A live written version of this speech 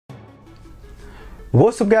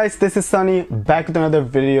What's up guys, this is Sunny back with another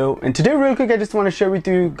video, and today real quick I just want to share with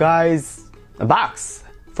you guys a box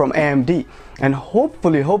from AMD, and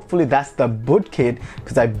hopefully that's the boot kit,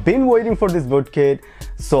 because I've been waiting for this boot kit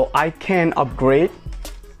so I can upgrade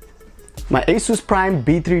my Asus Prime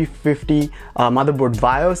B350 motherboard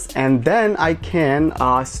BIOS, and then I can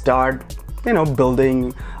start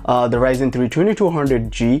building the Ryzen 3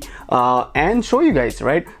 2200G and show you guys,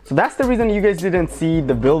 right? So that's the reason you guys didn't see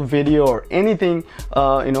the build video or anything,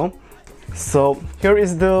 So here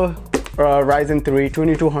is the Ryzen 3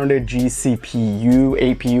 2200G CPU,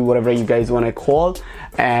 APU, whatever you guys want to call,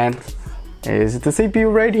 and is the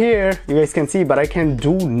CPU right here. You guys can see, but I can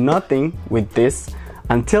do nothing with this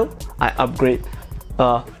until I upgrade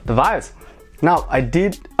the BIOS. Now I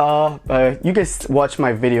did, you guys watched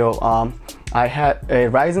my video. I had a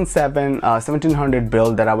Ryzen 7 1700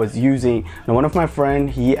 build that I was using, and one of my friend,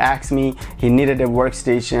 he asked me, he needed a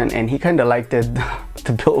workstation and he kind of liked it,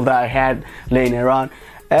 the build that I had laying around,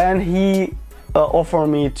 and he offered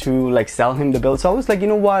me to sell him the build. So I was like, you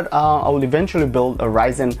know what, I will eventually build a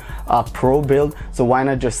Ryzen Pro build, so why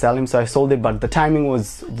not just sell him? So I sold it, but the timing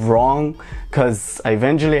was wrong because I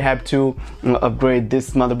eventually have to upgrade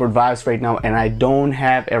this motherboard BIOS right now, and I don't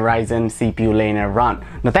have a Ryzen CPU laying around.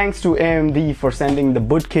 Now thanks to AMD for sending the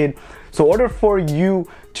boot kit. So in order for you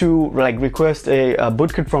to request a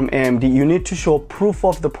boot kit from AMD, you need to show proof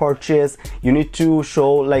of the purchase. You need to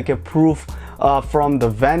show a proof from the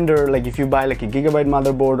vendor. Like if you buy a Gigabyte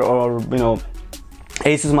motherboard or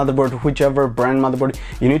Asus motherboard, whichever brand motherboard,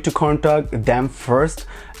 you need to contact them first.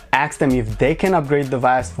 Ask them if they can upgrade the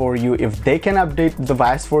BIOS for you. If they can update the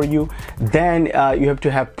BIOS for you, then you have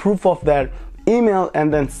to have proof of that. Email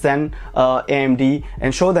and then send AMD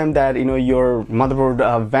and show them that your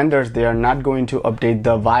motherboard vendors, they are not going to update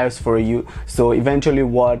the BIOS for you. So eventually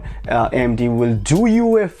what AMD will do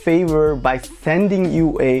you a favor by sending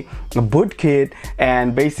you a boot kit,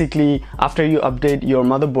 and basically after you update your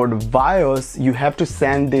motherboard BIOS, you have to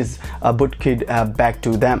send this boot kit back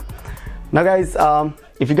to them. Now guys,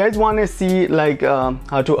 if you guys want to see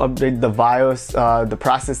how to update the BIOS, the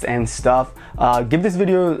process and stuff, give this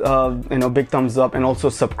video big thumbs up, and also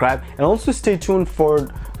subscribe, and also stay tuned for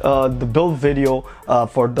the build video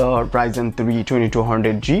for the Ryzen 3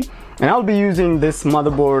 2200G. And I'll be using this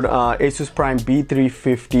motherboard, Asus Prime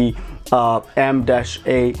B350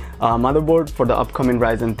 M-A motherboard for the upcoming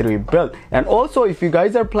Ryzen 3 build. And also if you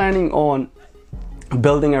guys are planning on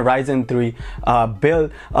building a Ryzen 3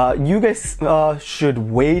 build, you guys should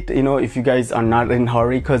wait, if you guys are not in a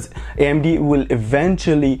hurry, because AMD will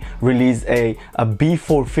eventually release a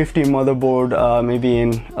B450 motherboard, maybe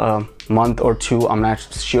in a month or two. I'm not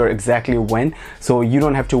sure exactly when, so you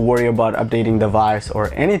don't have to worry about updating the BIOS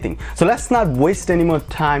or anything. So let's not waste any more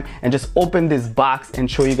time and just open this box and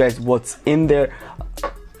show you guys what's in there.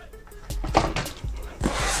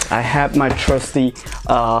 I have my trusty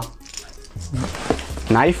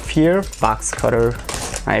knife here, box cutter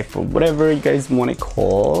knife, or whatever you guys want to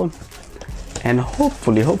call, and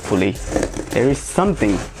hopefully there is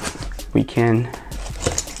something we can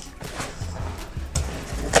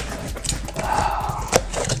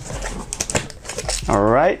all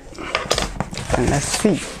right, and let's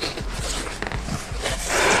see.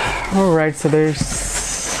 All right, so there's,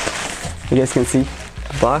 you guys can see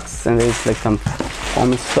the box, and there's some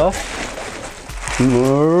foamy stuff,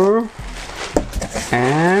 more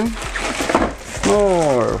and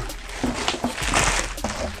more,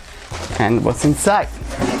 and what's inside.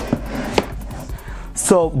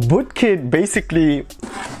 So boot kit, basically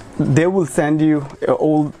they will send you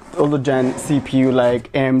older gen CPU like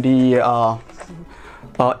AMD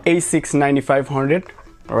A6 9500,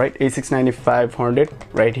 all right, A6 9500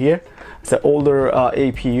 right here. It's an older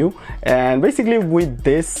APU, and basically with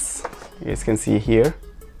this, you guys can see here,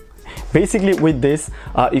 basically with this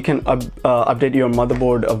you can update your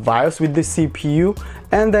motherboard BIOS with this CPU,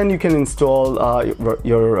 and then you can install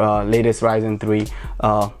your latest Ryzen 3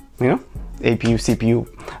 APU CPU,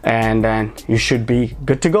 and then you should be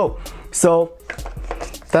good to go. So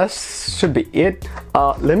that should be it.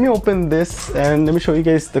 Let me open this and let me show you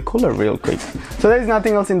guys the cooler real quick. So there is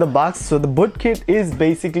nothing else in the box. So the boot kit is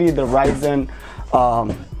basically the Ryzen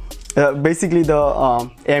basically the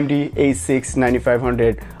AMD A6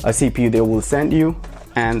 9500 CPU they will send you,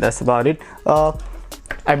 and that's about it.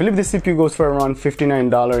 I believe this CPU goes for around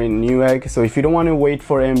 $59 in Newegg. So if you don't want to wait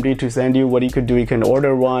for AMD to send you, what you could do, you can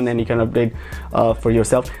order one and you can update for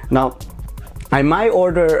yourself. Now I might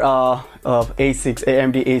order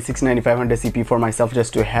AMD A6 9500 CPU for myself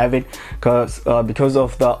just to have it, because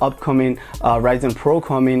of the upcoming Ryzen Pro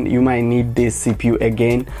coming, you might need this CPU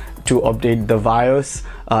again to update the BIOS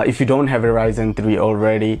if you don't have a Ryzen 3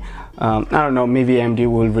 already. I don't know, maybe AMD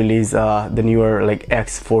will release the newer like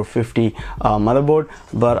X450 motherboard,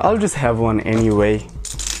 but I'll just have one anyway.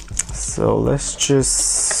 So let's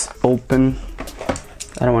just open.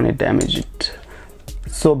 I don't want to damage it.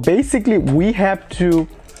 So basically we have to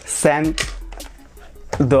send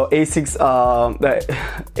the A6 the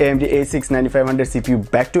AMD A6 9500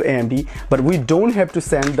 CPU back to AMD, but we don't have to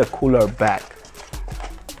send the cooler back.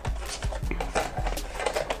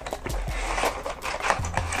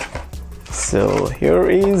 So here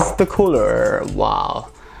is the cooler. Wow.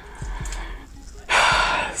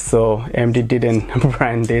 So AMD didn't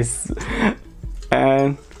brand this,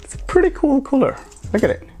 and it's a pretty cool cooler. Look at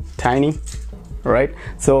it, tiny, right?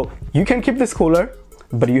 So you can keep this cooler,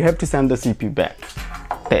 but you have to send the CPU back,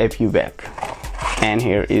 the APU back. And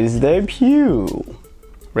here is the APU,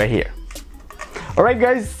 right here. All right,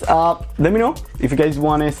 guys, let me know if you guys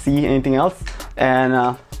want to see anything else.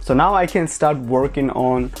 And so now I can start working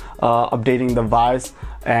on updating the BIOS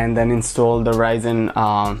and then install the Ryzen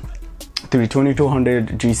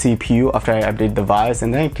 2200G CPU after I update the BIOS,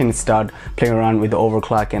 and then I can start playing around with the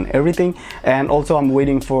overclock and everything. And also I'm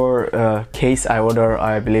waiting for case I order,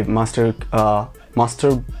 I believe master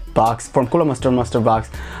box from Cooler Master Box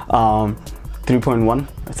 3.1.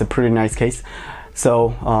 It's a pretty nice case.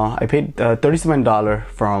 So I paid $37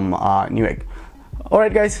 from Newegg.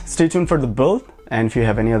 Alright guys, stay tuned for the build, and if you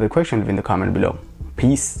have any other question, leave in the comment below.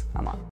 Peace, I'm out.